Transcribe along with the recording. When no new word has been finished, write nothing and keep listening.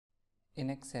In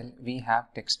Excel, we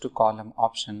have text to column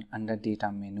option under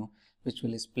data menu, which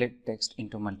will split text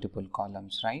into multiple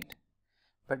columns, right?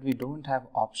 But we don't have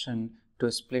option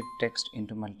to split text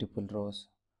into multiple rows.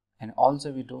 And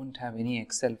also we don't have any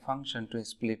Excel function to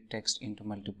split text into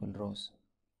multiple rows.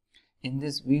 In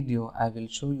this video, I will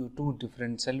show you two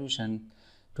different solutions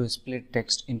to split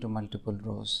text into multiple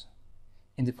rows.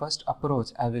 In the first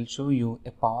approach, I will show you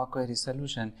a Power Query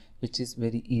solution which is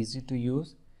very easy to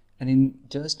use, and in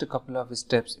just a couple of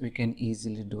steps we can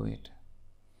easily do it.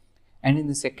 And in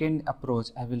the second approach,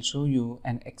 I will show you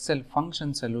an Excel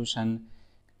function solution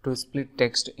to split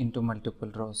text into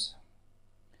multiple rows,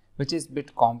 which is a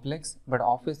bit complex, but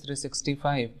Office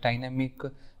 365 dynamic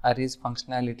arrays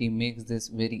functionality makes this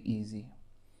very easy.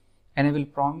 And I will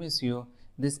promise you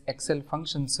this Excel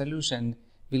function solution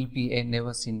will be a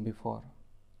never seen before.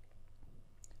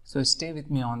 So stay with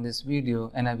me on this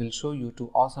video and I will show you two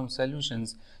awesome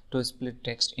solutions to split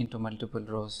text into multiple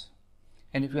rows.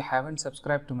 And if you haven't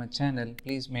subscribed to my channel,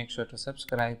 please make sure to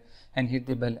subscribe and hit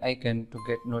the bell icon to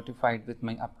get notified with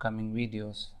my upcoming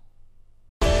videos.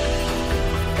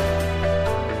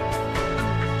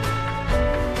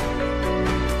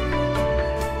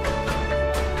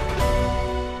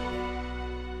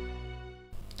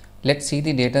 Let's see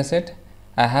the dataset.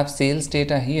 I have sales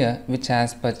data here which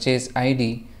has purchase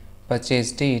ID,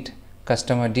 purchase date,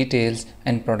 customer details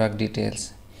and product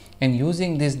details. And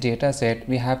using this data set,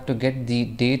 we have to get the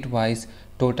date wise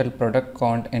total product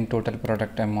count and total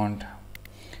product amount.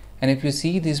 And if you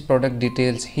see these product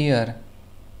details here,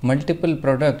 multiple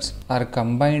products are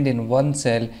combined in one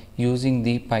cell using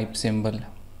the pipe symbol.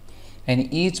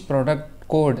 And each product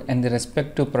code and the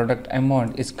respective product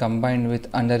amount is combined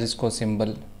with underscore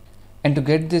symbol. And to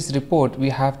get this report, we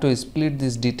have to split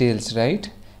these details, right?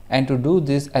 And to do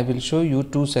this, I will show you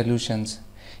two solutions.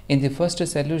 In the first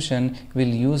solution, we'll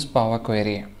use Power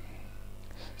Query.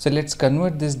 So let's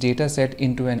convert this data set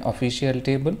into an official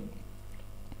table.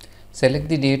 Select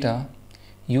the data,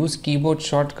 use keyboard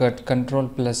shortcut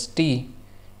Ctrl+T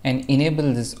and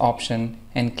enable this option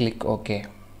and click OK.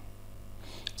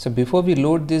 So before we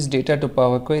load this data to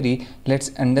Power Query,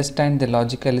 let's understand the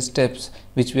logical steps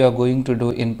which we are going to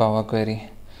do in Power Query.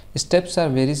 Steps are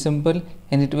very simple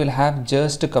and it will have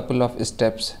just a couple of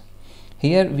steps.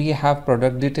 Here we have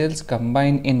product details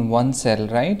combined in one cell,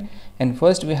 right? And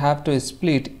first we have to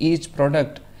split each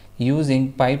product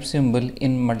using pipe symbol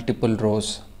in multiple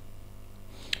rows.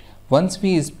 Once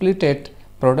we split it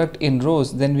product in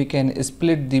rows, then we can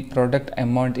split the product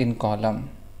amount in column.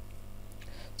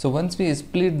 So once we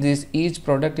split this each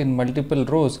product in multiple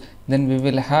rows, then we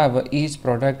will have each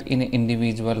product in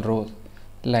individual rows.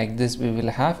 Like this, we will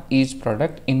have each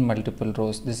product in multiple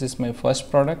rows. This is my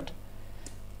first product,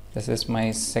 this is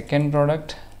my second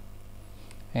product,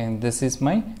 and this is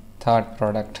my third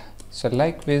product. So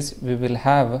likewise, we will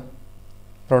have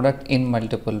product in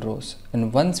multiple rows.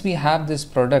 And once we have this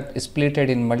product splitted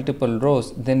in multiple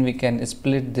rows, then we can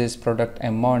split this product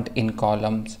amount in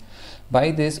columns.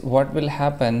 By this, what will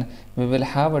happen, we will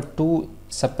have a two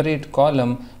separate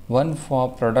column, one for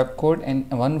product code and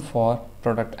one for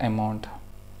product amount,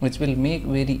 which will make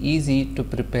very easy to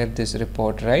prepare this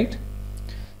report, right?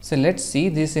 So let's see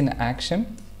this in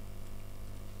action.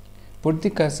 Put the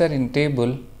cursor in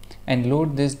table and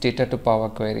load this data to Power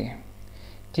Query.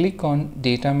 Click on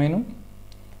data menu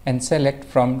and select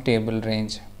from table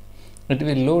range. It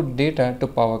will load data to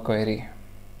Power Query.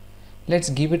 Let's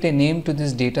give it a name to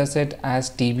this data set as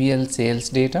TBL sales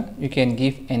data. You can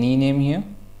give any name here.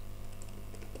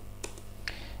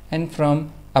 And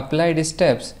from applied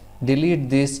steps, delete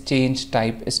this change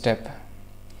type step.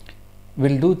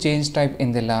 We'll do change type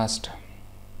in the last.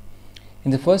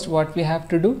 In the first, what we have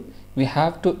to do, we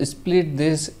have to split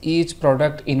this each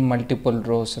product in multiple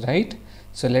rows, right?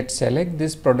 So let's select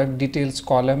this product details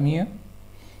column here.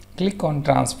 Click on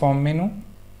transform menu,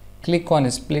 click on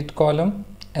split column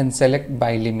and select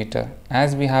by delimiter,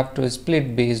 as we have to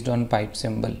split based on pipe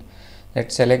symbol.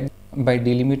 Let's select by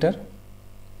delimiter.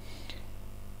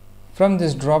 From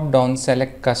this drop down,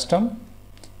 select custom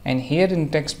and here in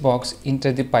text box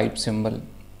enter the pipe symbol.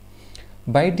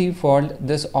 By default,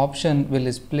 this option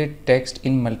will split text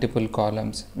in multiple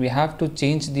columns. We have to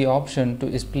change the option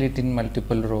to split in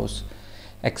multiple rows.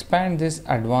 Expand this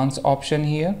advanced option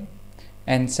here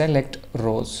and select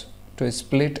rows to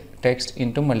split text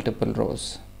into multiple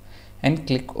rows and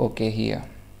click OK here.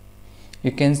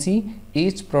 You can see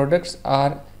each products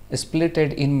are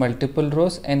splitted in multiple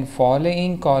rows and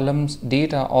following columns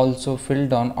data also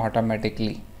filled on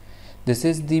automatically. This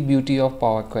is the beauty of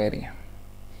Power Query.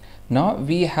 Now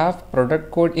we have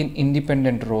product code in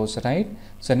independent rows, right?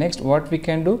 So next what we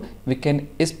can do, we can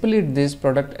split this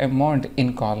product amount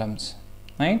in columns,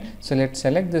 right? So let's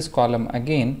select this column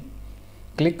again,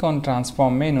 click on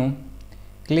transform menu,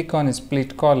 click on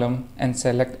split column and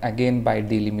select again by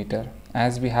delimiter,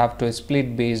 as we have to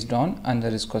split based on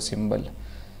underscore symbol.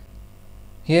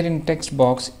 Here in text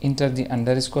box enter the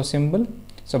underscore symbol.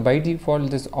 So by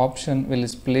default this option will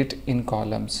split in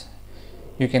columns.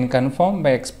 You can confirm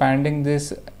by expanding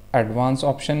this advanced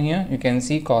option here. You can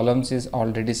see columns is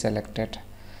already selected.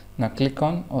 Now click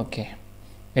on OK.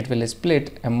 It will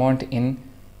split amount in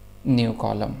new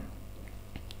column.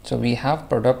 So we have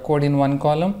product code in one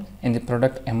column and the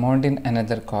product amount in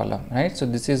another column, right? So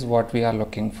this is what we are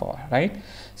looking for, right?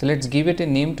 So let's give it a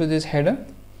name to this header.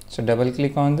 So double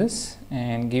click on this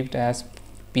and give it as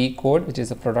P code, which is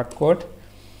a product code,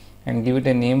 and give it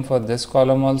a name for this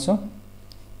column also.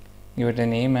 Give it a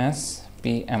name as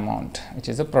P amount, which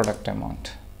is a product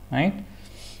amount, right?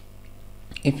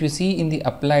 If you see in the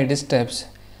applied steps,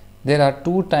 there are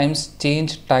 2 times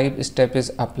change type step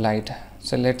is applied.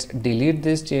 So let's delete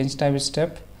this change type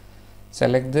step.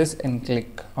 Select this and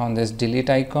click on this delete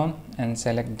icon and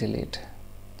select delete.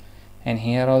 And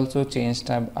here also change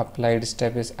type applied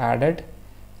step is added.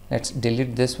 Let's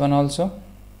delete this one also.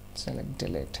 Select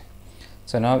delete.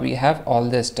 So now we have all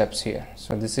the steps here.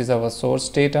 So this is our source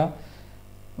data.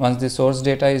 Once the source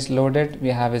data is loaded, we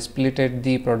have splitted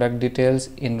the product details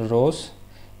in rows.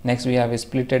 Next we have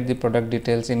splitted the product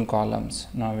details in columns.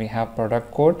 Now we have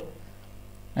product code,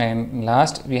 and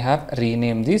last we have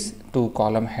renamed these 2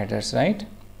 column headers, right?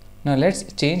 Now let's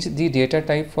change the data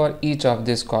type for each of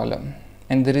this column,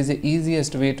 and there is the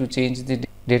easiest way to change the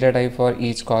data type for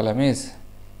each column is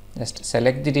just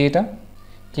select the data,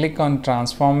 click on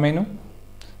transform menu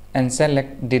and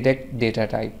select detect data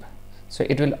type. So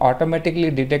it will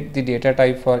automatically detect the data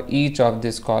type for each of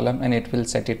this column and it will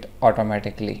set it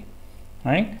automatically,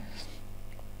 right?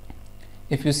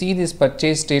 If you see this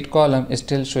purchase date column is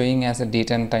still showing as a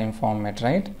date and time format,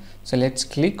 right? So let's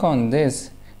click on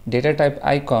this data type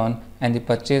icon and the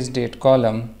purchase date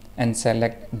column and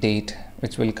select date,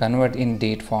 which will convert in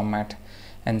date format,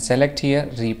 and select here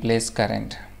replace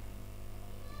current,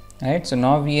 right? So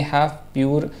now we have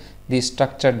pure the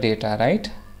structured data, right?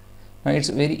 Now it's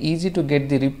very easy to get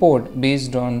the report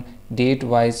based on date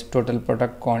wise total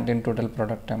product count and total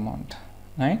product amount,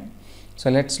 right? So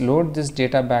let's load this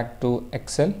data back to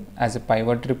Excel as a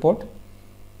pivot report.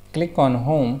 Click on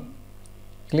home,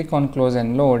 click on close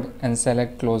and load and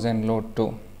select close and load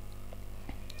to.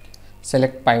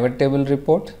 Select pivot table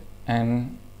report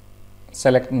and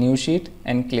select new sheet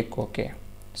and click OK.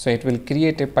 So it will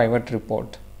create a pivot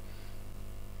report.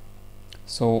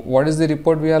 So what is the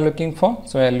report we are looking for?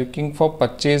 So we are looking for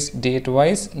purchase date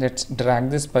wise. Let's drag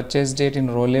this purchase date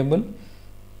in row label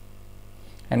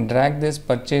and drag this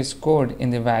purchase code in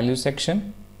the value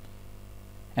section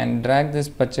and drag this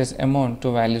purchase amount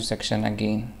to value section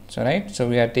again. So right, so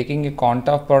we are taking a count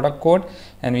of product code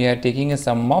and we are taking a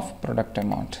sum of product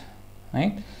amount,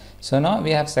 right? So now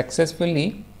we have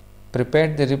successfully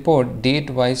prepared the report date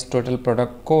wise total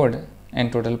product code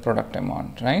and total product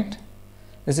amount, right?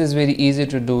 This is very easy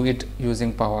to do it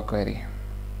using Power Query.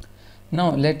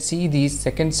 Now let's see the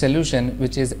second solution,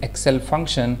 which is Excel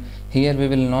function. Here we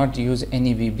will not use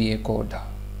any VBA code.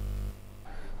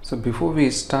 So before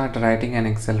we start writing an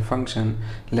Excel function,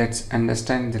 let's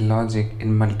understand the logic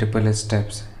in multiple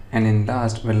steps, and in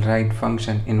last we'll write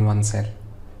function in one cell.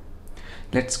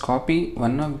 Let's copy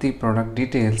one of the product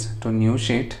details to new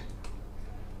sheet.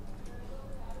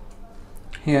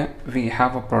 Here we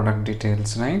have a product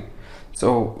details, right?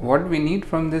 So what we need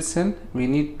from this cell, we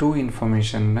need 2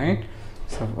 information, right?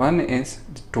 So one is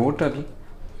the total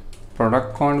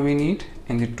product count we need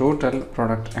and the total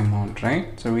product amount,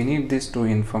 right? So we need these 2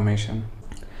 information.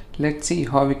 Let's see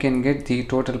how we can get the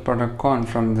total product count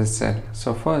from this cell.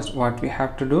 So first what we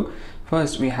have to do,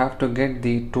 first we have to get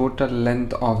the total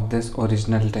length of this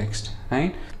original text,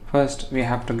 right? First we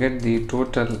have to get the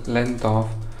total length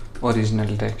of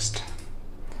original text.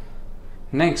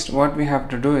 Next what we have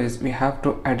to do is we have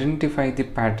to identify the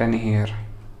pattern here.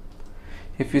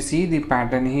 If you see the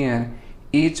pattern here,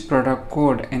 each product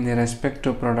code in the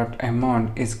respective product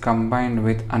amount is combined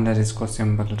with underscore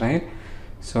symbol, right?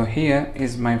 So here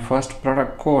is my first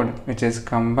product code which is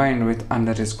combined with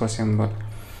underscore symbol,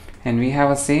 and we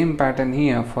have a same pattern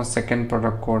here for second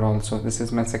product code also. This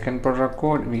is my second product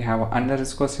code, we have a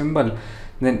underscore symbol,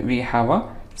 then we have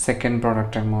a second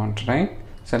product amount, right?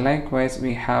 So likewise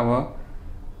we have a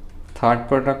third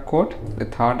product code, the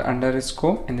third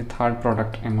underscore and the third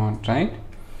product amount, right?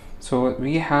 So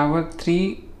we have a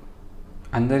 3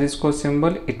 underscore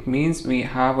symbol, it means we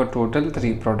have a total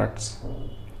 3 products.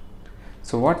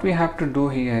 So what we have to do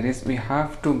here is we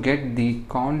have to get the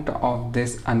count of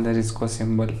this underscore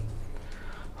symbol.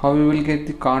 How we will get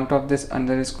the count of this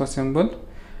underscore symbol?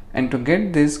 And to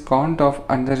get this count of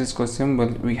underscore symbol,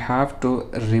 we have to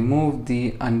remove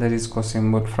the underscore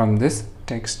symbol from this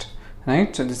text,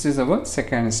 right? So this is our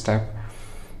second step.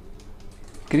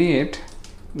 Create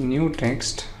new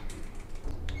text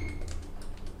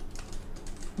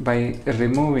by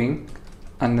removing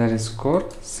underscore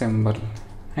symbol,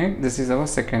 right? This is our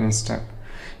second step.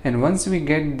 And once we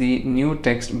get the new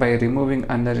text by removing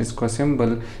underscore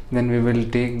symbol, then we will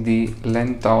take the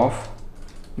length of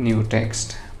new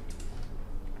text.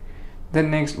 Then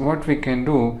next, what we can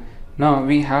do, now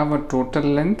we have a total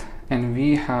length and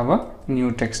we have a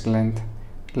new text length.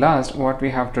 Last, what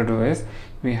we have to do is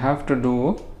we have to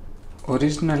do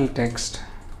original text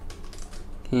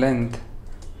length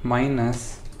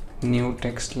minus new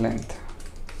text length,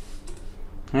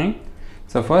 right?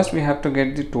 So first we have to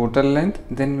get the total length,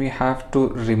 then we have to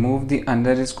remove the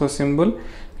underscore symbol.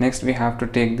 Next we have to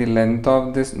take the length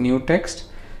of this new text.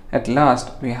 At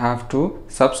last we have to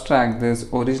subtract this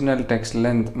original text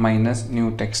length minus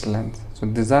new text length. So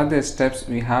these are the steps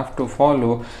we have to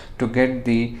follow to get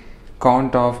the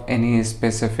count of any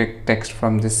specific text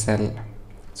from this cell.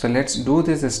 So let's do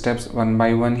these steps one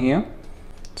by one here.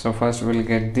 So first we'll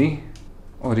get the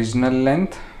original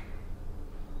length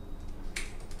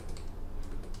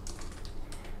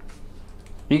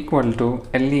equal to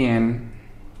len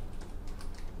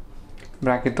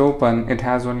bracket open. It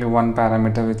has only one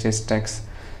parameter, which is text.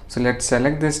 So let's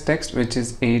select this text, which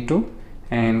is A2,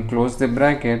 and close the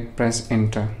bracket, press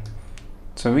enter.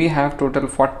 So we have total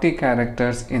 40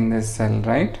 characters in this cell,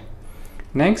 right?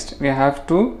 Next we have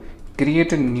to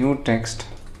create a new text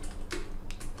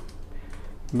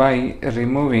by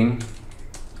removing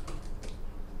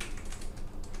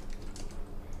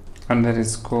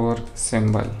underscore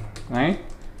symbol, right?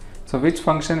 So which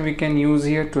function we can use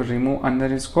here to remove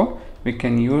underscore? We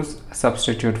can use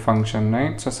substitute function,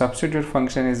 right? So substitute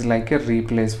function is like a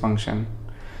replace function.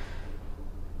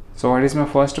 So what is my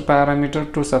first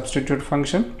parameter to substitute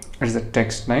function? It's the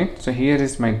text, right? So here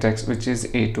is my text, which is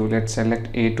A2. Let's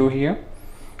select A2 here,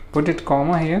 put it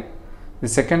comma here. The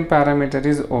second parameter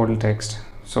is old text.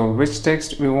 So which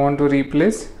text we want to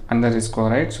replace? Underscore,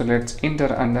 right? So let's enter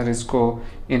underscore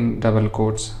in double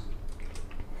quotes,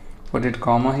 put it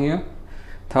comma here.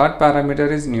 Third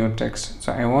parameter is new text.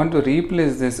 So I want to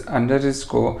replace this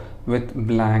underscore with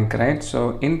blank, right?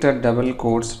 So enter double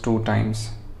quotes 2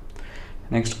 times.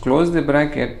 Next, close the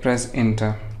bracket, press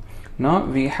enter. Now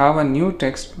we have a new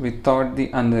text without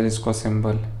the underscore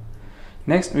symbol.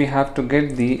 Next we have to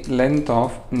get the length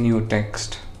of new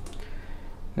text.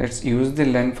 Let's use the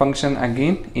len function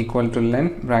again, equal to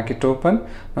len bracket open.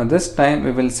 Now this time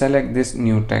we will select this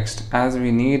new text, as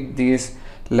we need this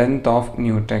length of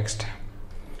new text.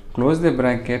 Close the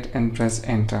bracket and press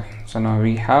enter. So now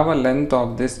we have a length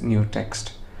of this new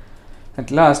text.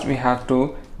 At last we have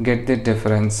to get the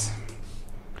difference,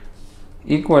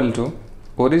 equal to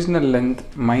original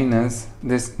length minus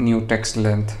this new text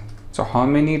length. So how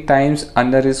many times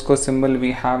underscore symbol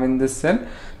we have in this cell?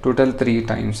 Total 3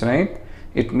 times, right?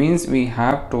 It means we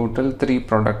have total 3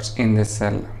 products in this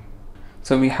cell.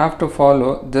 So we have to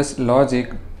follow this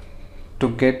logic to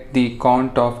get the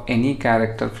count of any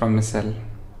character from a cell,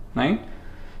 right?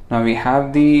 Now we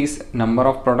have this number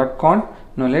of product count.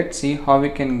 Now let's see how we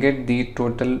can get the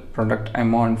total product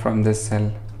amount from this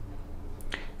cell.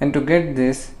 And to get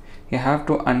this, you have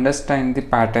to understand the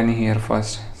pattern here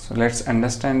first. So let's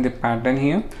understand the pattern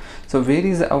here. So where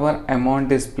is our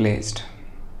amount is placed,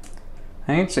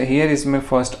 right? So here is my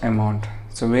first amount.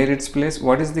 So where it's placed,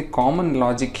 what is the common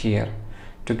logic here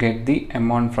to get the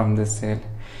amount from this cell?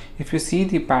 If you see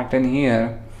the pattern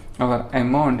here, our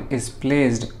amount is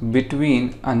placed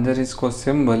between underscore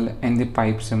symbol and the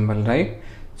pipe symbol, right?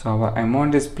 So our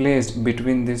amount is placed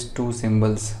between these 2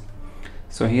 symbols.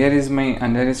 So here is my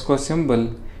underscore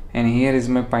symbol and here is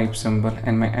my pipe symbol,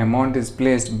 and my amount is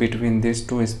placed between these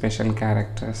 2 special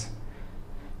characters.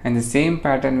 And the same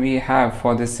pattern we have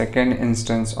for the second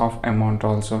instance of amount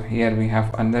also. Here we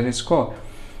have underscore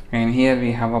and here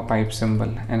we have a pipe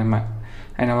symbol,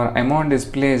 and our amount is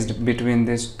placed between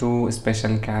these 2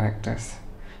 special characters.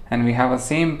 And we have a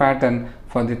same pattern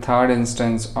for the third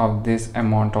instance of this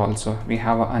amount also. We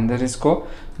have a underscore,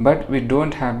 but we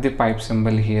don't have the pipe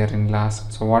symbol here in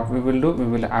last. So what we will do, we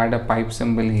will add a pipe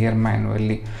symbol here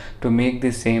manually to make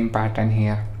the same pattern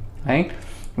here, right?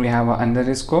 We have a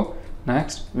underscore.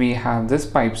 Next we have this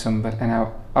pipe symbol, and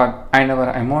our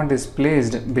amount is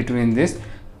placed between these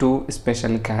 2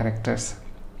 special characters.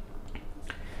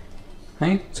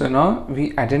 right? So now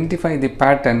we identify the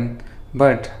pattern,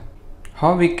 but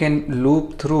how we can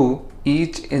loop through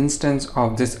each instance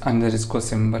of this underscore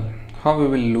symbol, how we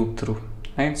will loop through,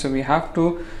 right? So we have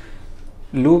to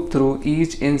loop through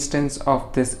each instance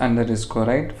of this underscore,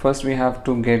 right? First we have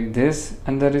to get this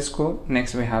underscore,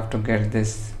 next we have to get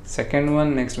this second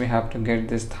one, next we have to get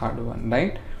this third one,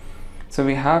 right? So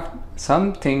we have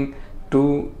something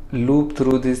to loop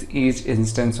through this each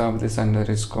instance of this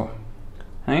underscore,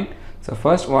 right? So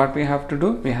first what we have to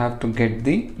do, we have to get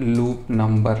the loop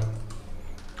number,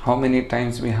 how many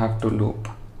times we have to loop,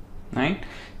 right?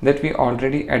 That we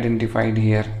already identified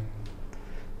here,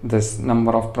 this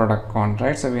number of product count,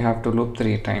 right? So we have to loop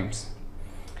 3 times.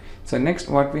 So next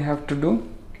what we have to do,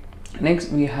 next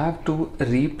we have to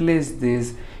replace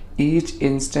this each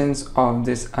instance of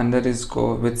this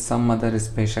underscore with some other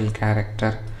special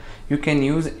character. You can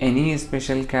use any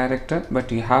special character,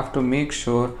 but you have to make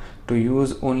sure to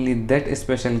use only that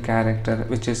special character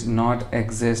which is not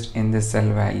exist in the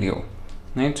cell value,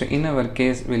 right? So in our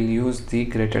case we'll use the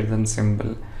greater than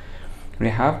symbol. We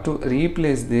have to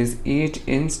replace this each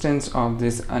instance of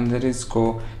this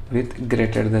underscore with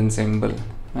greater than symbol,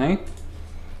 right?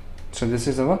 So this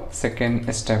is our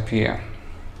second step here.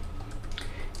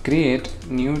 Create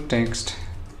new text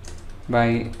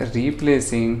by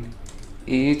replacing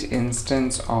each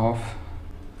instance of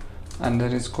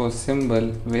underscore symbol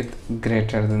with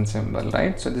greater than symbol,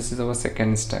 right? So this is our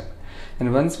second step.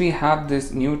 And once we have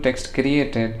this new text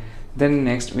created, then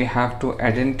next we have to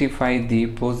identify the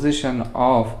position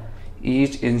of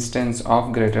each instance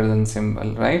of greater than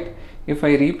symbol, right? If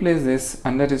I replace this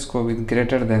underscore with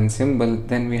greater than symbol,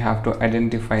 then we have to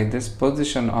identify this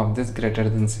position of this greater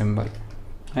than symbol,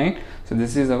 right? So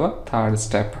this is our third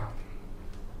step.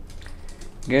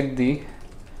 Get the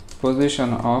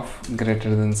position of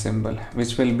greater than symbol,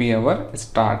 which will be our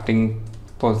starting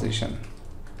position.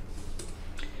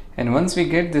 And once we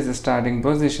get this starting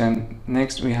position,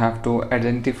 next we have to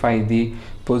identify the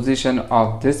position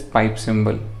of this pipe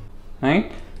symbol,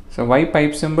 right? So why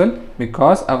pipe symbol?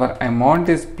 Because our amount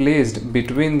is placed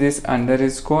between this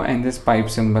underscore and this pipe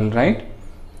symbol, right?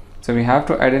 So we have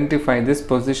to identify this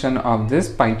position of this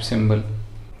pipe symbol.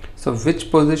 So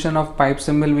which position of pipe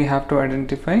symbol we have to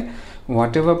identify?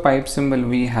 Whatever pipe symbol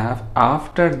we have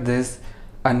after this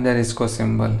underscore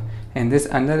symbol, and this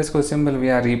underscore symbol we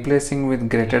are replacing with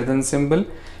greater than symbol,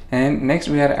 and next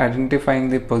we are identifying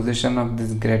the position of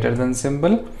this greater than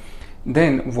symbol.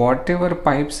 Then whatever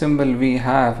pipe symbol we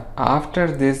have after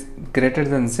this greater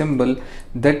than symbol,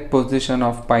 that position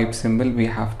of pipe symbol we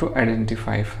have to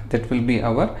identify. That will be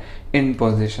our in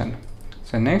position.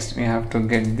 So next we have to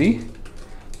get the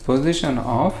position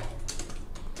of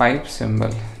pipe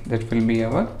symbol, that will be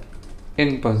our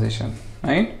in position,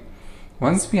 right?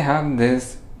 Once we have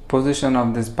this position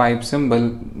of this pipe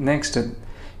symbol, next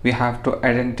we have to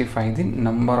identify the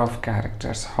number of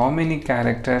characters, how many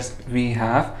characters we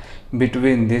have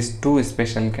between these two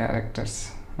special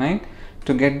characters, right?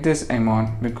 To get this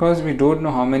amount, because we don't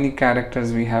know how many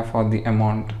characters we have for the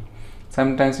amount.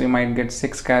 Sometimes we might get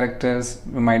 6 characters,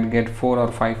 we might get 4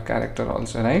 or 5 character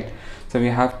also, right? So we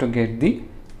have to get the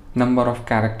number of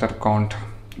character count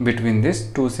between these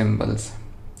two symbols.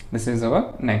 This is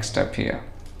our next step here.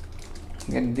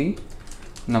 Get the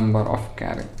number of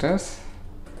characters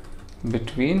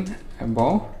between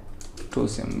above two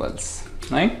symbols,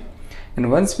 right? And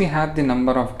once we have the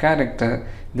number of character,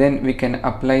 then we can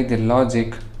apply the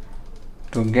logic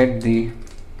to get the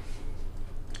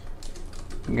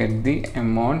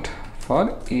amount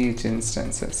for each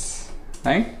instances,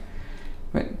 right?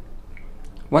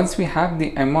 Once we have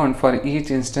the amount for each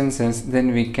instances,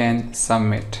 then we can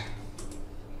sum it,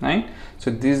 right? So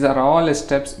these are all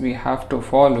steps we have to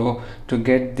follow to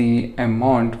get the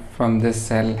amount from this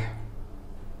cell,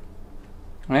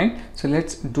 right? So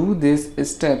let's do these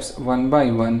steps one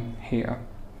by one here.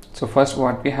 So first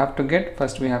what we have to get?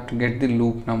 First we have to get the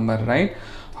loop number, right?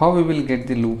 How we will get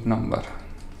the loop number?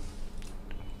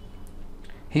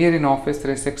 Here in Office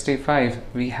 365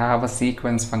 we have a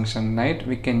sequence function, right?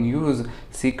 We can use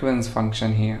sequence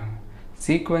function here.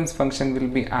 Sequence function will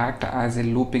be act as a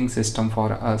looping system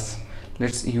for us.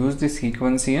 Let's use the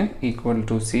sequence here, equal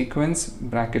to sequence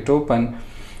bracket open.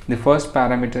 The first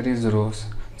parameter is rows.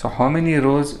 So how many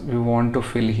rows we want to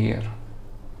fill here?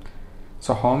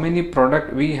 So how many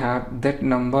product we have, that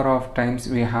number of times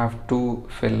we have to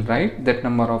fill, right? That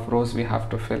number of rows we have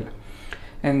to fill.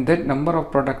 And that number of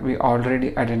product we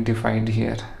already identified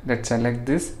here. Let's select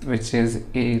this, which is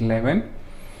A11.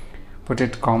 Put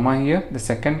it comma here. The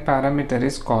second parameter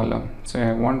is column. So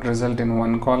I want result in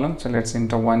one column. So let's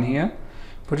enter 1 here.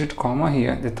 Put it comma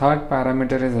here. The third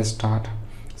parameter is a start.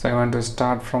 So I want to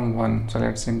start from 1. So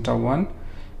let's enter 1,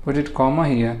 put it comma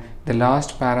here. The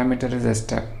last parameter is a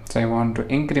step. So I want to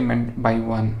increment by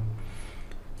 1.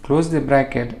 Close the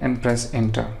bracket and press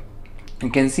enter. You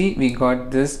can see we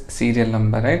got this serial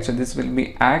number, right? So this will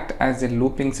be act as a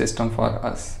looping system for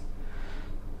us,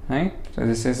 right? So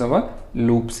this is our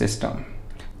loop system.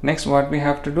 Next, what we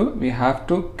have to do, we have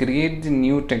to create the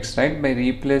new text, right, by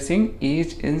replacing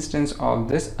each instance of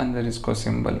this underscore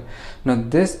symbol. Now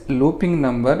this looping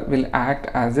number will act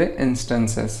as a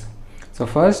instances. So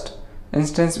first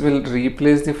instance will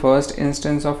replace the first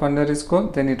instance of underscore,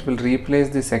 then it will replace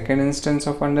the second instance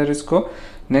of underscore,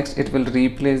 next it will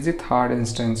replace the third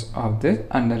instance of this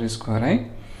underscore,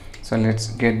 right? So let's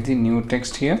get the new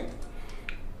text here.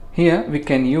 Here we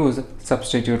can use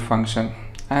substitute function,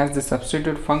 as the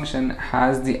substitute function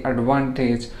has the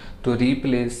advantage to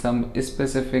replace some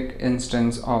specific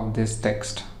instance of this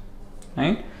text,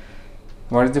 right?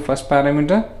 What is the first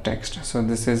parameter? Text. So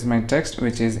this is my text,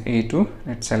 which is A2.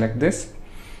 Let's select this,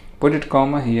 put it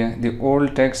comma here. The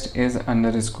old text is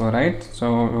underscore, right?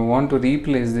 So we want to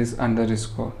replace this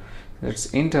underscore.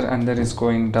 Let's enter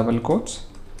underscore in double quotes,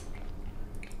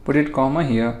 put it comma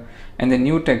here, and the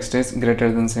new text is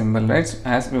greater than symbol, right?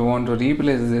 As we want to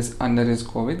replace this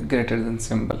underscore with greater than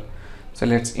symbol. So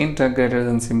let's enter greater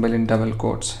than symbol in double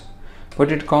quotes,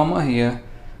 put it comma here.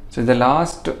 So the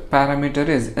last parameter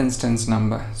is instance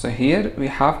number. So here we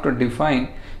have to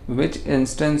define which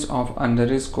instance of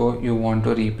underscore you want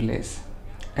to replace,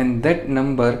 and that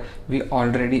number we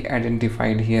already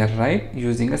identified here, right,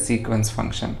 using a sequence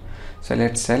function. So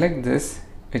let's select this,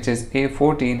 which is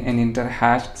A14, and enter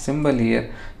hash symbol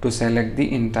here to select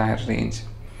the entire range.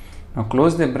 Now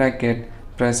close the bracket,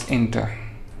 press enter.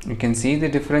 You can see the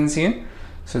difference here.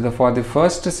 So for the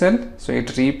first cell, so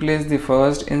it replaced the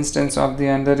first instance of the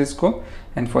underscore,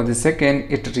 and for the second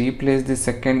it replaced the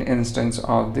second instance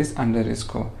of this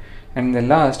underscore, and the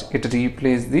last it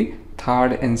replaced the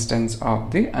third instance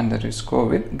of the underscore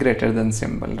with greater than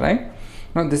symbol, right?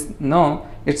 Now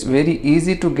it's very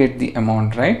easy to get the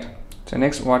amount, right? So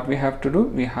next what we have to do,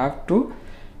 we have to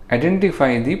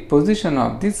identify the position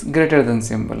of this greater than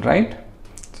symbol, right?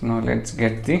 So now let's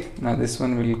get now this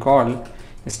one we will call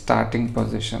starting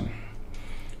position.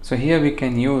 So here we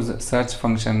can use search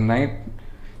function, right?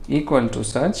 Equal to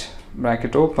search,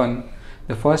 bracket open,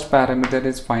 the first parameter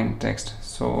is find text.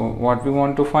 So what we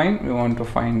want to find, we want to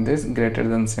find this greater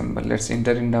than symbol. Let's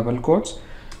enter in double quotes,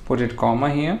 put it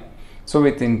comma here. So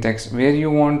within text, where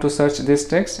you want to search this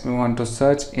text, we want to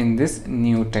search in this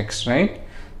new text, right?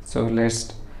 So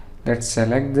let's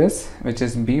select this, which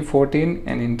is B14,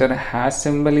 and enter a hash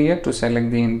symbol here to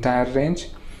select the entire range.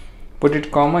 Put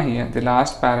it comma here. The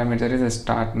last parameter is a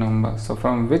start number. So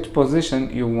from which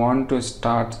position you want to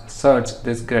start search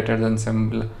this greater than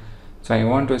symbol. So I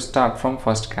want to start from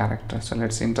first character. So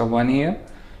let's enter 1 here,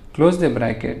 close the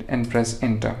bracket and press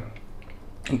enter.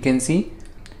 You can see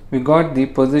we got the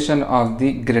position of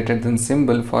the greater than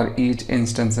symbol for each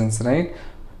instance, right?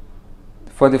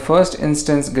 For the first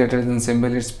instance, greater than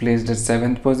symbol is placed at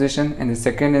 7th position, and the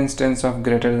second instance of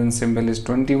greater than symbol is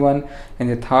 21, and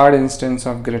the third instance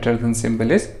of greater than symbol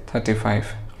is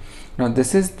 35. Now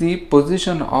this is the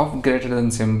position of greater than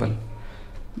symbol.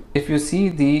 If you see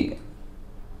the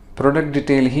product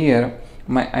detail here,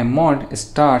 my amount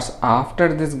starts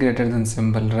after this greater than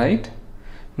symbol, right?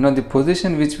 Now the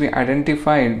position which we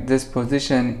identified, this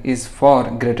position is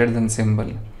for greater than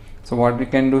symbol. So what we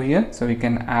can do here, so we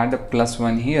can add a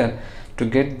 +1 here to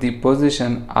get the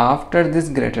position after this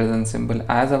greater than symbol,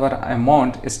 as our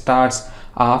amount starts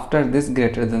after this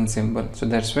greater than symbol. So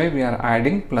that's why we are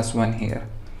adding +1 here,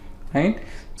 right?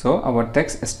 So our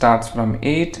text starts from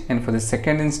 8, and for the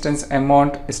second instance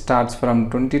amount starts from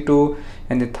 22,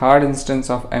 and the third instance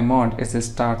of amount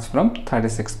starts from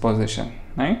 36th position,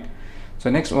 right? So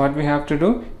next what we have to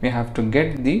do, we have to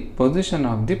get the position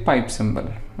of the pipe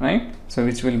symbol, right? So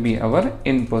which will be our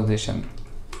in position.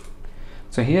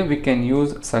 So here we can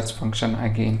use search function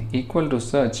again, equal to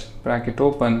search, bracket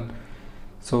open.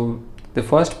 So the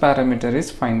first parameter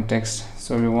is find text.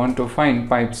 So we want to find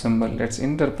pipe symbol. Let's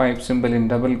enter pipe symbol in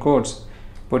double quotes,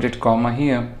 put it comma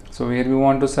here. So where we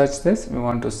want to search this, we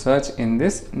want to search in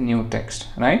this new text,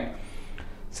 right?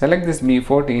 Select this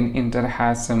B14, enter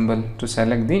hash symbol to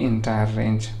select the entire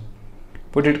range.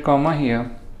 Put it comma here,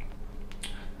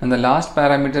 and the last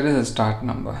parameter is a start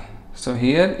number. So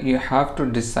here you have to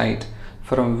decide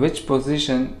from which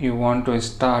position you want to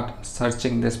start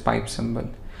searching this pipe symbol,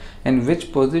 and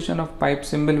which position of pipe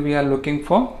symbol we are looking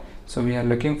for. So we are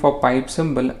looking for pipe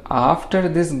symbol after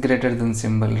this greater than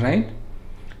symbol, right?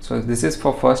 So this is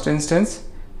for first instance,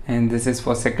 and this is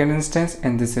for second instance,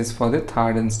 and this is for the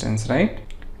third instance, right?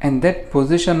 and that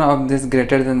position of this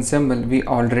greater than symbol we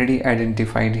already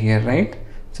identified here, right?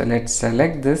 So let's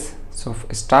select this. So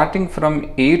starting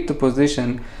from 8th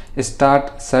position,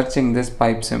 start searching this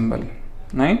pipe symbol,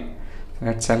 right?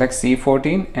 Let's select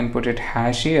C14 and put it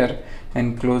hash here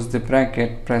and close the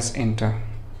bracket, press enter.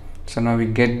 So now we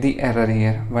get the error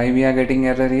here. Why we are getting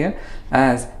error here?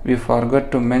 As we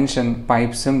forgot to mention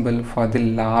pipe symbol for the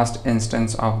last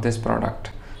instance of this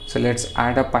product. So let's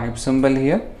add a pipe symbol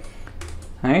here,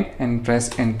 right, and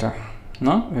press enter.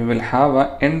 Now we will have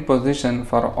a end position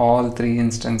for all 3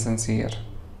 instances here.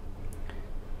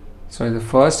 So the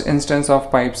first instance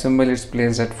of pipe symbol is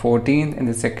placed at 14th, and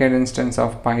the second instance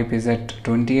of pipe is at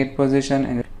 28th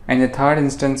position, and the third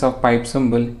instance of pipe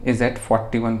symbol is at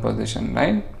 41 position,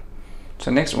 right? So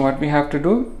next what we have to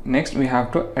do? Next we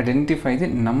have to identify the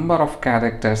number of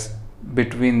characters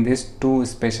between these 2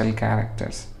 special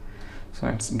characters. So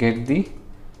let's get the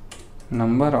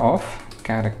number of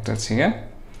characters here.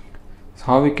 So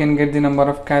how we can get the number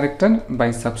of character?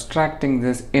 By subtracting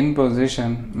this in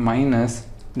position minus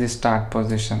the start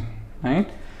position, right?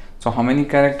 So how many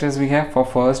characters we have for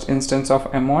first instance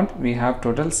of amount? We have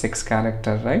total 6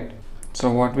 characters, right? So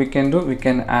what we can do, we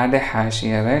can add a hash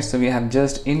here, right? So we have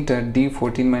just entered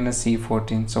D14 minus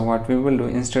C14. So what we will do,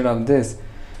 instead of this,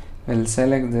 we'll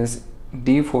select this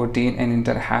D14 and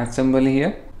enter hash symbol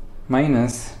here,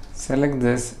 minus select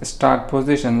this start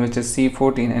position which is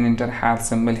C14 and enter hash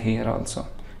symbol here also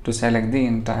to select the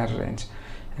entire range,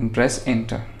 and press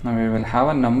enter. Now we will have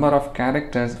a number of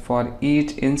characters for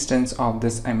each instance of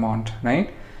this amount, right?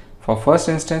 For first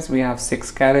instance we have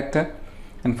 6 character,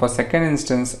 and for second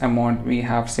instance amount we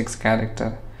have 6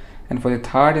 character, and for the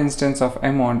third instance of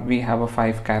amount we have a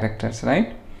 5 characters,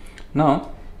 right?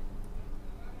 Now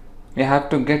we have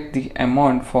to get the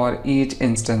amount for each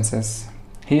instances.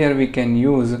 Here we can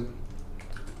use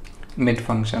mid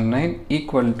function, right?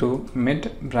 Equal to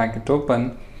mid bracket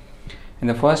open, and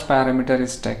the first parameter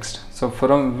is text. So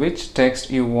from which text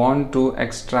you want to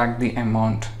extract the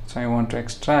amount? So I want to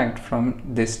extract from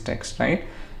this text, right?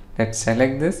 Let's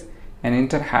select this and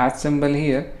enter hash symbol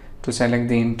here to select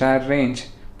the entire range,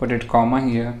 put it comma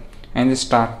here, and the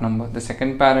start number. The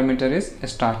second parameter is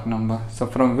start number. So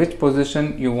from which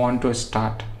position you want to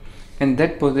start, and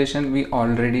that position we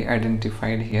already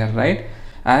identified here, right?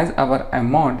 As our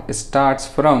amount starts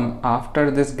from after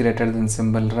this greater than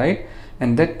symbol, right?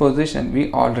 And that position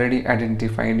we already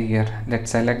identified here.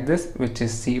 Let's select this, which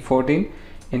is C14,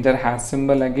 enter hash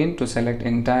symbol again to select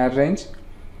entire range,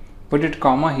 put it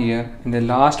comma here, and the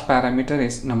last parameter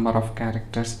is number of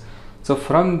characters. So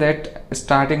from that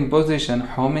starting position,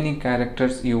 how many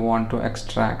characters you want to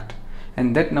extract,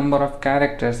 and that number of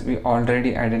characters we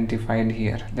already identified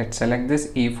here. Let's select this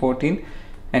E14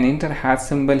 and enter hash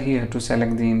symbol here to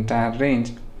select the entire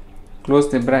range,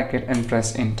 close the bracket and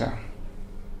press enter.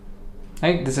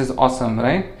 Right, this is awesome,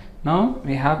 right? Now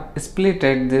we have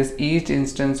splitted this each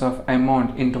instance of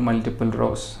amount into multiple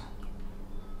rows.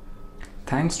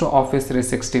 Thanks to Office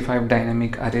 365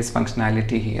 dynamic arrays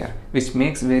functionality here, which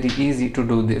makes very easy to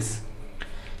do this.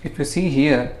 If you see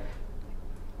here,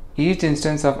 each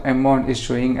instance of amount is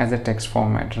showing as a text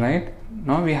format, right?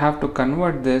 Now we have to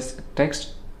convert this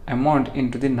text amount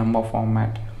into the number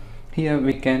format. Here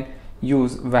we can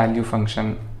use value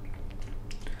function.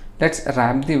 Let's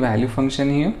wrap the value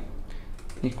function here,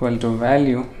 equal to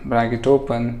value bracket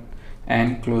open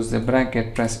and close the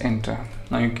bracket, press enter.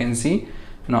 Now you can see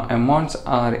now amounts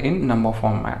are in number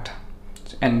format.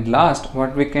 And last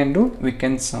what we can do, we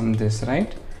can sum this,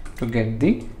 right, to get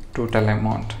the total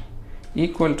amount,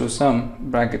 equal to sum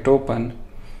bracket open.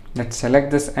 Let's select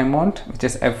this amount which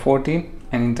is F14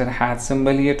 and enter hash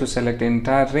symbol here to select the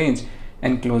entire range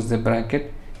and close the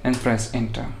bracket and press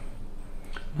enter.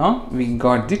 Now we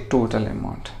got the total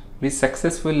amount. We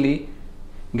successfully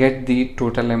get the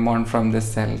total amount from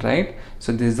this cell, right?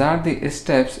 So these are the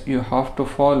steps you have to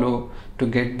follow to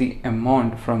get the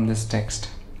amount from this text.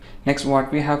 Next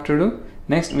what we have to do?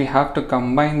 Next we have to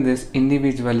combine these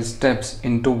individual steps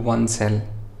into one cell,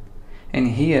 and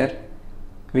here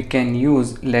we can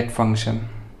use let function,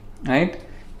 right,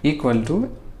 equal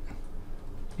to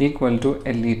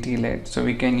let. So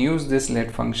we can use this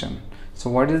let function. So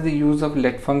what is the use of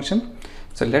let function?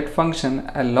 So let function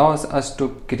allows us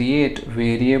to create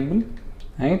variable,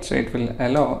 right? So it will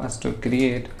allow us to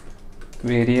create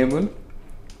variable,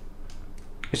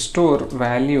 store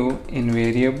value in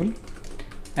variable,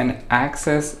 and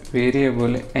access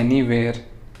variable anywhere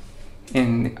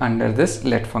in under this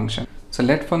let function. So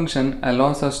let function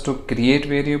allows us to create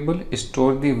variable,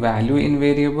 store the value in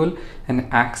variable, and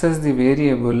access the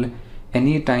variable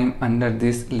anytime under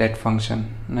this let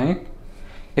function, right?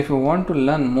 If you want to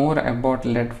learn more about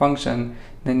let function,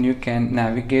 then you can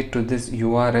navigate to this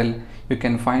URL. You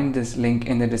can find this link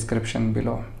in the description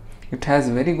below. It has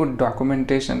very good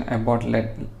documentation about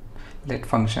let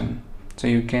function, so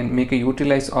you can make a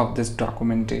utilize of this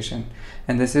documentation,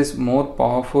 and this is more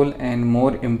powerful and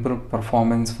more improved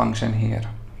performance function here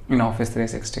in Office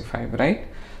 365, right?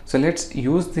 So let's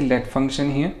use the let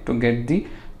function here to get the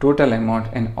total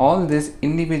amount, and all these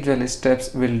individual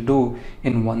steps will do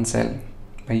in one cell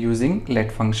by using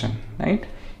let function, right?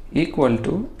 Equal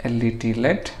to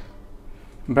let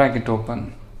bracket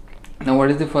open. Now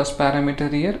what is the first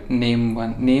parameter here?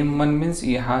 Name1. Name1 means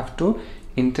you have to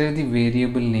enter the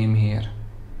variable name here,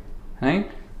 right?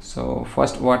 So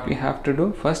first what we have to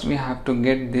do, first we have to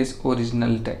get this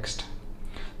original text.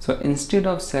 So instead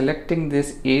of selecting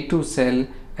this A2 cell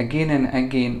again and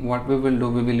again, what we will do,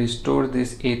 we will store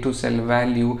this A2 cell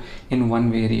value in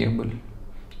one variable.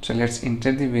 So let's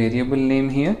enter the variable name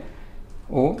here.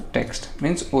 O text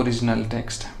means original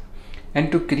text. And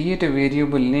to create a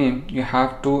variable name, you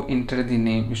have to enter the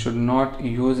name. You should not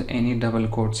use any double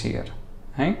quotes here,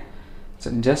 right?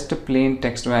 So just a plain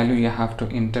text value you have to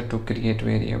enter to create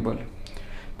variable.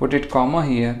 Put it comma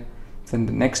here. So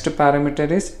the next parameter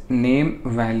is name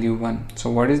value1. So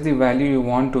what is the value you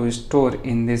want to store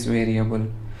in this variable?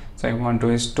 So I want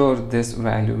to store this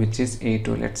value, which is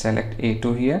A2. Let's select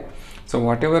A2 here. So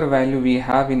whatever value we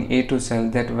have in A2 cell,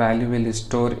 that value will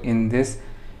store in this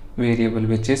variable,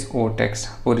 which is O text,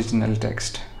 original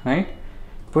text, right?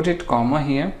 Put it comma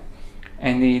here.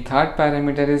 And the third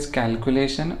parameter is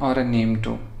calculation or a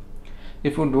name2.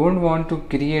 If you don't want to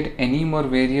create any more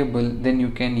variable, then you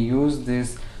can use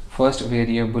this first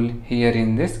variable here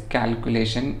in this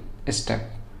calculation step.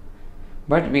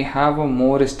 But we have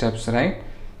more steps, right?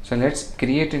 So let's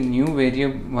create a new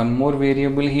variable, one more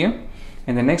variable here.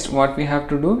 And the next what we have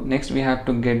to do, next we have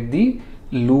to get the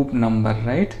loop number,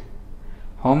 right?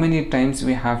 How many times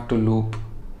we have to loop?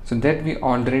 So that we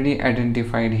already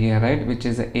identified here, right, which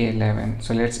is A11.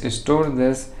 So let's store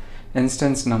this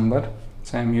instance number.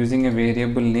 So I'm using a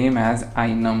variable name as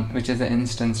inum, which is the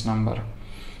instance number.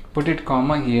 Put it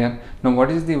comma here. Now what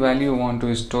is the value you want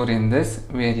to store in this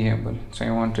variable? So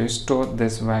I want to store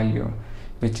this value,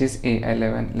 which is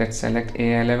A11. Let's select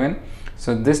A11.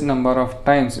 So this number of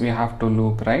times we have to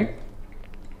loop, right,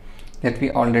 that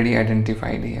we already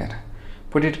identified here.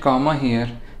 Put it comma here,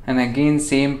 and again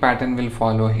same pattern will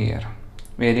follow here.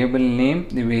 Variable name,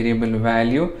 the variable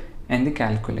value, and the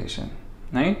calculation,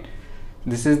 right?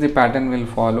 This is the pattern will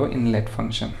follow in let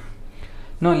function.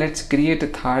 Now let's create a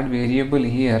third variable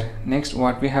here. Next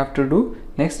what we have to do,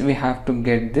 next we have to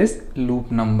get this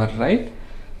loop number, right?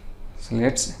 So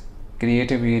let's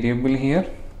create a variable here,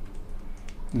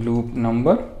 loop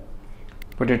number.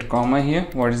 Put it comma here.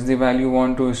 What is the value you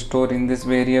want to store in this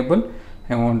variable?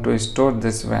 I want to store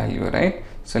this value, right?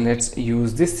 So let's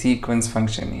use the sequence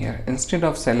function here. Instead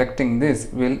of selecting this,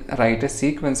 we'll write a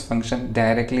sequence function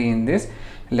directly in this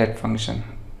let function.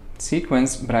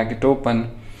 Sequence bracket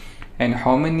open, and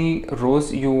how many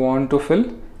rows you want to fill,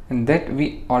 and that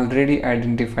we already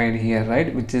identified here,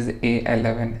 right, which is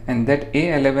A11, and that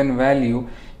A11 value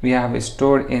we have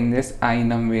stored in this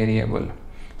inum variable.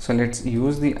 So let's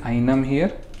use the inum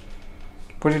here.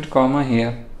 Put it comma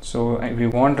here. So we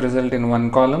want result in one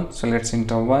column, so let's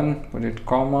enter 1, put it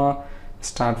comma,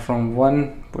 start from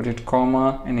 1, put it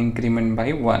comma, and increment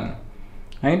by 1,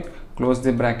 right? Close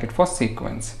the bracket for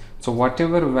sequence. So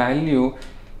whatever value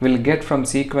we'll get from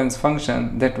sequence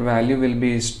function, that value will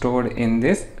be stored in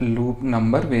this loop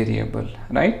number variable,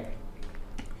 right?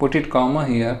 Put it comma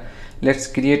here. Let's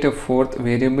create a fourth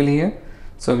variable here.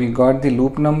 So we got the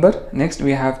loop number. Next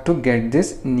we have to get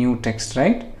this new text,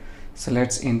 right? So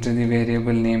let's enter the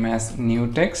variable name as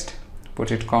new text. Put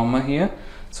it comma here.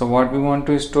 So what we want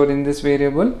to store in this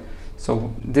variable?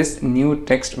 So this new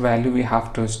text value we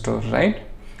have to store, right?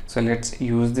 So let's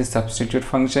use the substitute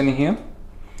function here.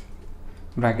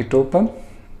 Bracket open,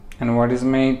 and what is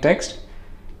my text?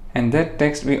 And that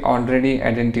text we already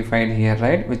identified here,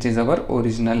 right, which is our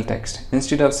original text.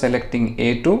 Instead of selecting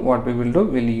A2, what we will do,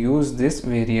 we'll use this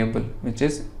variable, which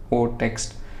is O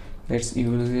text. Let's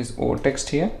use this O text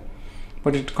here.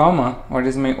 Put it comma. What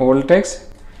is my old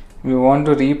text? We want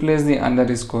to replace the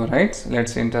underscore, right? So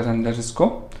let's enter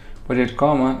underscore. Put it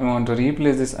comma. We want to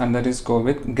replace this underscore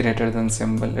with greater than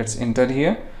symbol. Let's enter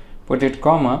here. Put it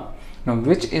comma. Now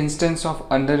which instance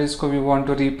of underscore we want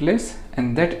to replace,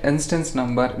 and that instance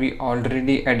number we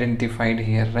already identified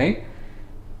here, right,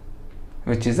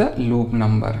 which is a loop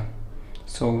number.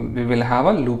 So we will have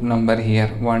a loop number here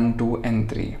 1, 2 and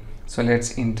 3. So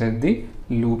let's enter the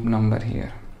loop number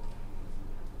here.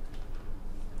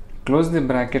 Close the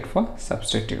bracket for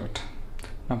substitute.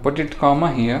 Now put it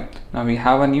comma here. Now we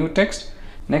have a new text.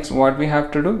 Next, what we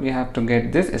have to do, we have to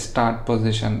get this start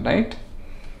position, right?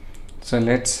 So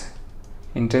let's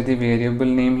enter the variable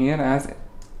name here as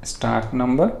start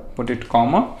number, put it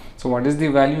comma. So what is the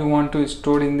value you want to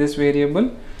store in this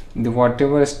variable? The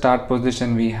whatever start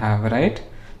position we have, right?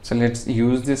 So let's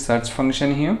use the search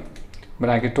function here,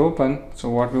 bracket open. So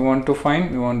what we want to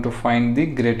find, we want to find the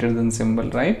greater than symbol,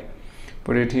 right?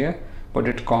 Put it here, put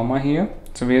it comma here.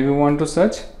 So where we want to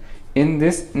search? In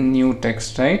this new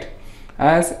text, right?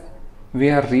 As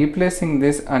we are replacing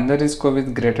this underscore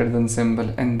with greater than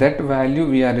symbol, and that value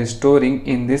we are storing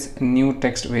in this new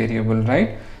text variable,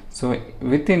 right? So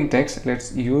within text,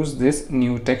 let's use this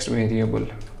new text variable,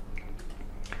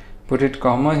 put it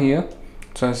comma here.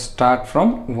 So start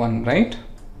from 1, right?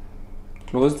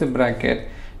 Close the bracket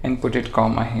and put it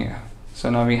comma here. So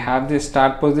now we have the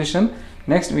start position.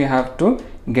 Next we have to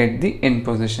get the end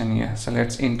position here. So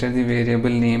let's enter the variable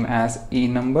name as e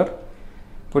number,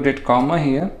 put it comma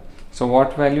here. So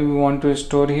what value we want to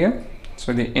store here?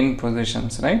 So the end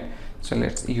positions, right? So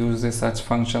let's use the search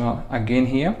function again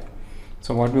here.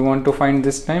 So what we want to find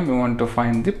this time? We want to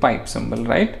find the pipe symbol,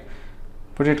 right?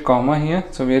 Put it comma here.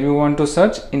 So where we want to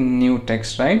search? In new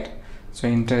text, right? So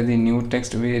enter the new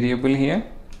text variable here,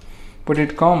 put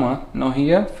it comma. Now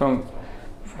here from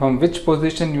which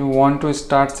position you want to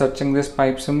start searching this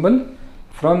pipe symbol?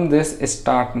 From this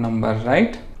start number,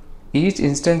 right? Each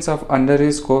instance of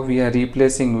underscore we are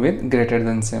replacing with greater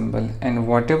than symbol, and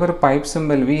whatever pipe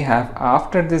symbol we have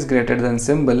after this greater than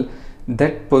symbol,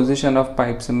 that position of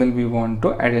pipe symbol we want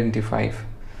to identify.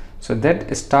 So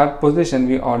that start position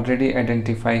we already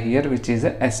identify here, which is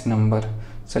a S number.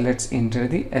 So let's enter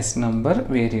the S number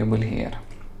variable here.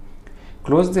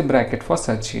 Close the bracket for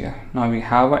search here. Now we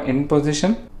have a end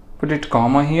position, put it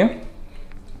comma here.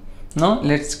 Now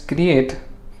let's create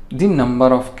the number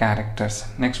of characters.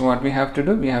 Next what we have to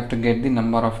do, we have to get the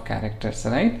number of characters,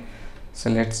 right? So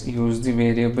let's use the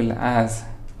variable as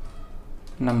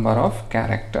number of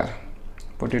character,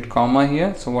 put it comma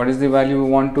here. So what is the value we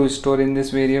want to store in this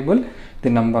variable? The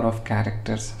number of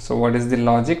characters. So what is the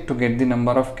logic to get the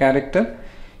number of character?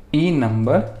 E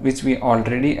number, which we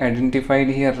already identified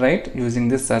here, right, using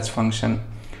this search function,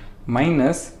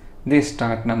 minus the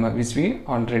start number, which we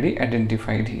already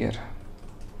identified here,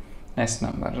 S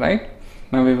number, right?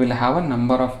 Now we will have a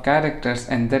number of characters,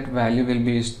 and that value will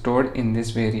be stored in this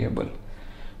variable,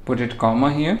 put it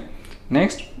comma here.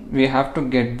 Next we have to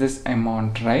get this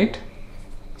amount, right?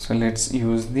 So let's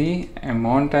use the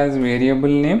amount as variable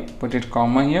name, put it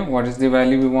comma here. What is the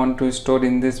value we want to store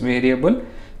in this variable?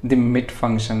 The mit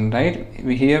function, right?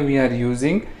 Here we are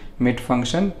using mit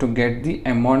function to get the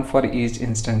amount for each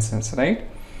instances, right?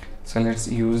 So let's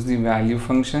use the value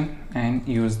function and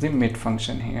use the mit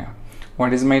function here.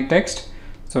 What is my text?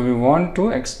 So we want to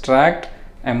extract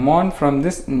amount from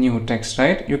this new text,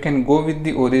 right? You can go with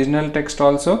the original text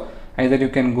also, either you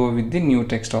can go with the new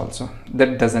text also,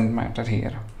 that doesn't matter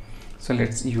here. So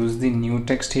let's use the new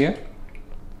text here,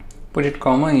 put it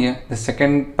comma here. The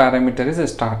second parameter is a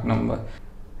start number,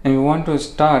 and we want to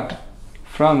start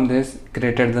from this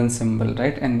greater than symbol,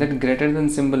 right? And that greater than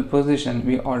symbol position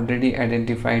we already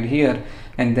identified here,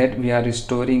 and that we are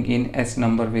storing in S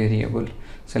number variable.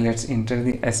 So let's enter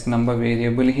the S number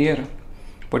variable here,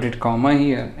 put it comma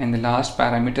here, and the last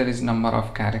parameter is number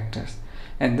of characters,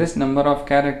 and this number of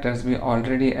characters we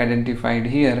already identified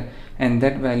here, and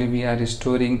that value we are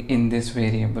storing in this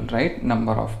variable, right?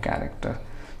 Number of character.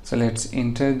 So let's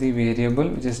enter the variable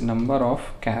which is number of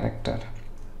character,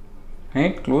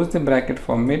 right? Close the bracket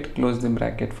for mit, close the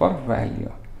bracket for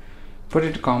value, put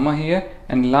it comma here.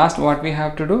 And last what we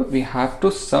have to do, we have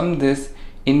to sum this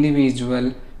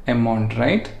individual amount,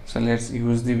 right? So let's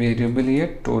use the variable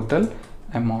here, total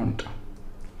amount,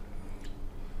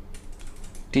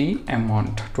 T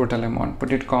amount, total amount,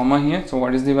 put it comma here. So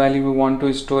what is the value we want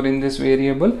to store in this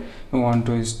variable? We want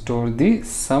to store the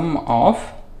sum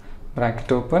of,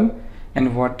 bracket open,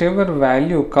 and whatever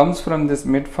value comes from this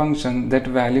mit function, that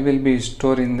value will be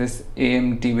stored in this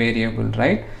AMT variable,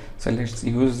 right? So let's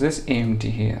use this AMT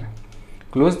here,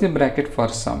 close the bracket for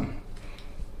sum.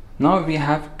 Now we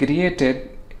have created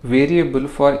variable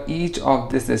for each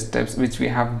of these steps which we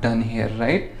have done here,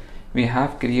 right? We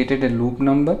have created a loop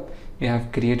number, we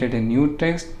have created a new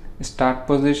text, start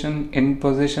position, end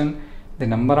position, the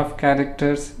number of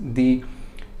characters, the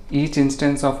each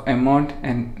instance of amount,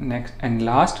 and next and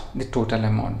last the total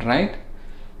amount, right?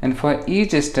 And for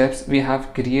each steps we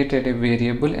have created a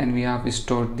variable, and we have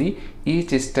stored the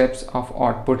each steps of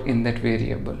output in that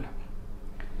variable,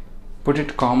 put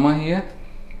it comma here.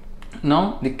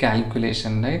 Now the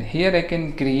calculation, right? Here I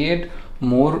can create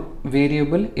more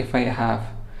variable if I have,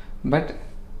 but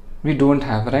we don't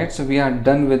have, right? So we are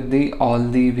done with the all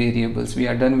the variables, we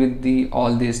are done with the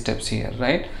all these steps here,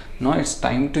 right? Now it's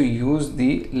time to use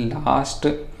the last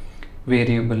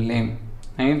variable name,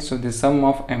 right? So the sum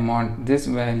of amount, this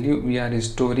value we are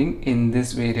storing in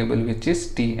this variable, which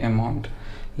is t amount.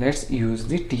 Let's use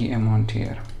the t amount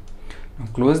here. Now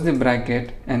close the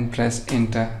bracket and press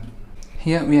enter.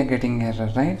 Here we are getting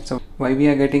error, right? So why we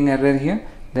are getting error here?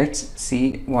 Let's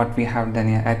see what we have done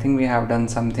here. I think we have done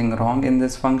something wrong in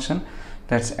this function.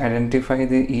 Let's identify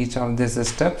each of these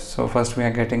steps. So first we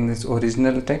are getting this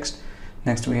original text,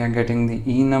 next we are getting the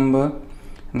e number,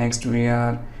 next we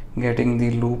are getting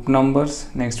the loop numbers,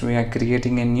 next we are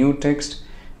creating a new text,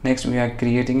 next we are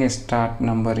creating a start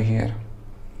number here.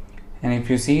 And if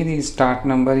you see the start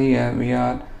number here, we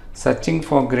are searching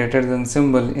for greater than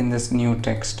symbol in this new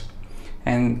text,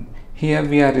 and here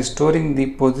we are restoring the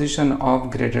position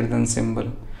of greater than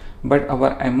symbol, but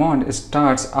our amount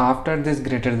starts after this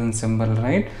greater than symbol,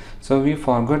 right? So we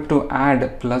forgot to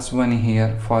add +1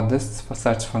 here for this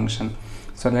search function.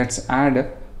 So let's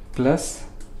add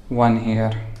 +1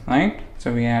 here, right?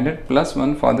 So we added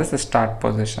 +1 for this start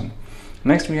position.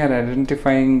 Next we are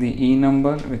identifying the e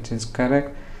number, which is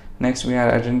correct. Next we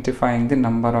are identifying the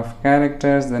number of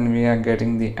characters, then we are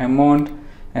getting the amount,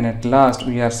 and at last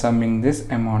we are summing this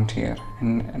amount here,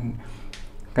 and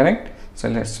correct. So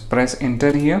let's press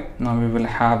enter here. Now we will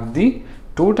have the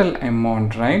total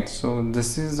amount, right? So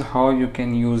this is how you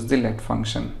can use the let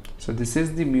function. So this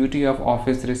is the beauty of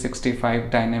Office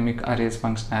 365 dynamic arrays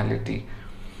functionality,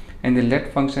 and the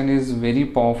let function is very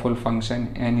powerful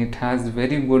function, and it has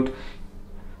very good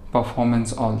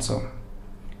performance also.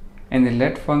 And the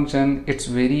let function, it's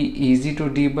very easy to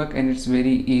debug and it's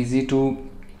very easy to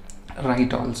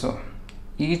write also.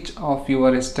 Each of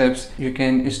your steps, you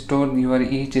can store your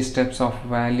each steps of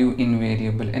value in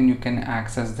variable, and you can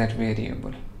access that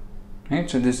variable, right?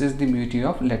 So this is the beauty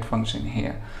of let function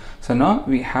here. So now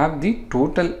we have the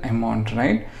total amount,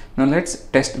 right? Now let's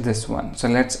test this one. So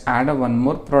let's add one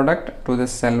more product to the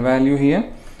cell value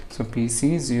here. So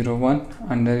PC01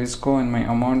 underscore, and my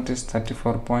amount is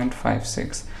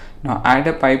 34.56. Now add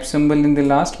a pipe symbol in the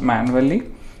last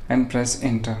manually and press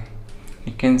enter.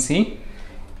 You can see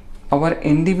our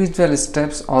individual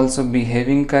steps also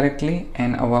behaving correctly,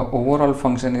 and our overall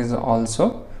function is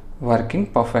also working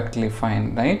perfectly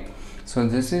fine, right? So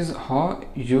this is how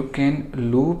you can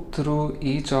loop through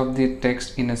each of the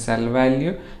text in a cell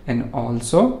value, and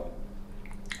also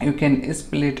you can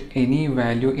split any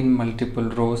value in multiple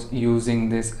rows using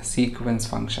this sequence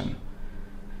function.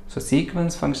 So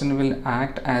sequence function will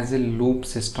act as a loop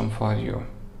system for you,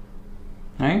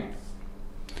 right?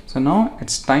 So now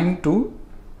it's time to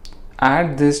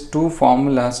add these two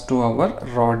formulas to our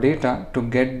raw data to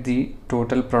get the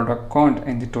total product count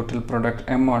and the total product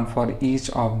amount for each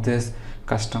of these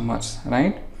customers,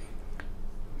 right?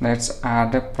 Let's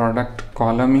add a product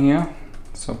column here.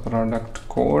 So product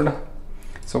code.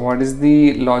 So what is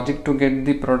the logic to get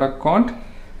the product count?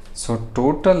 So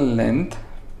total length,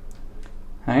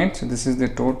 right? So this is the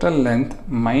total length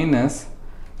minus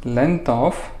length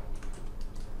of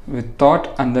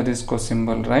without underscore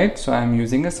symbol, right? So I am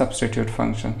using a substitute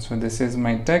function. So this is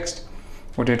my text,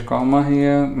 put it comma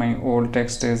here, my old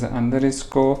text is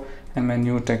underscore, and my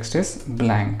new text is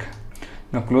blank.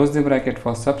 Now close the bracket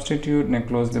for substitute, now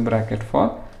close the bracket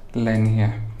for len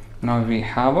here. Now we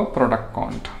have a product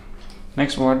count.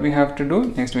 Next what we have to do?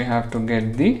 Next we have to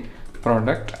get the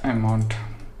product amount.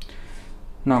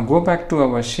 Now go back to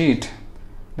our sheet.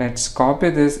 Let's copy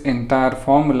this entire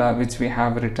formula which we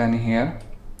have written here.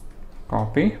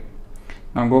 Copy.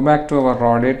 Now go back to our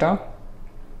raw data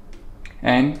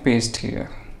and paste here.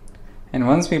 And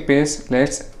once we paste,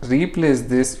 let's replace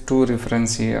this to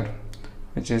reference here,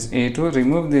 which is A2.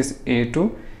 Remove this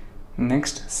A2.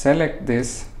 Next select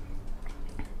this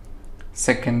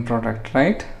second product,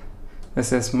 right?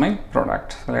 This is my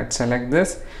product. So let's select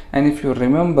this, and if you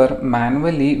remember,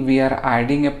 manually we are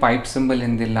adding a pipe symbol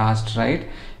in the last, right?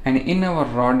 And in our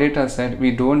raw data set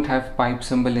we don't have pipe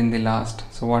symbol in the last.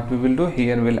 So what we will do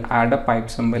here, we'll add a pipe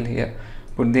symbol here,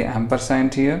 put the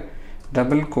ampersand here,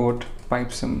 double quote,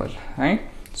 pipe symbol, right?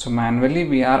 So manually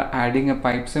we are adding a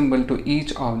pipe symbol to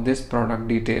each of these product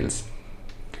details.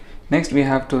 Next we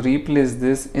have to replace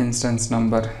this instance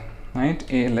number, right?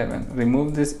 A11.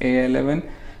 Remove this A11,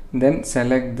 then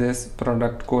select this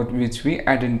product code which we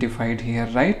identified here,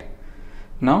 right?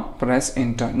 Now press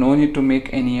enter. No need to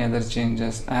make any other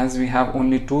changes, as we have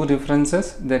only two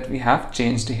references that we have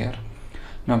changed here.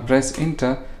 Now press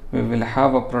enter. We will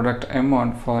have a product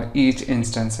amount for each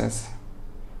instances.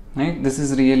 right? This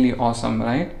is really awesome,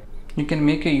 right? You can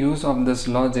make a use of this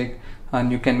logic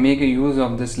and you can make a use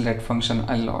of this let function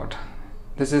a lot.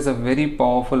 This is a very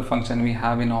powerful function we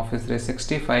have in Office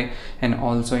 365 and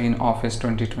also in Office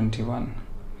 2021.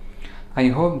 I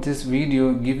hope this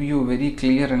video give you very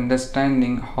clear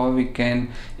understanding how we can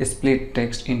split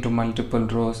text into multiple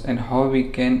rows and how we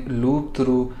can loop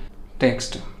through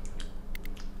text,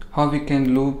 how we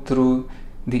can loop through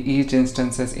the each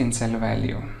instances in cell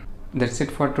value. That's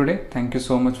it for today. Thank you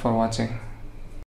so much for watching.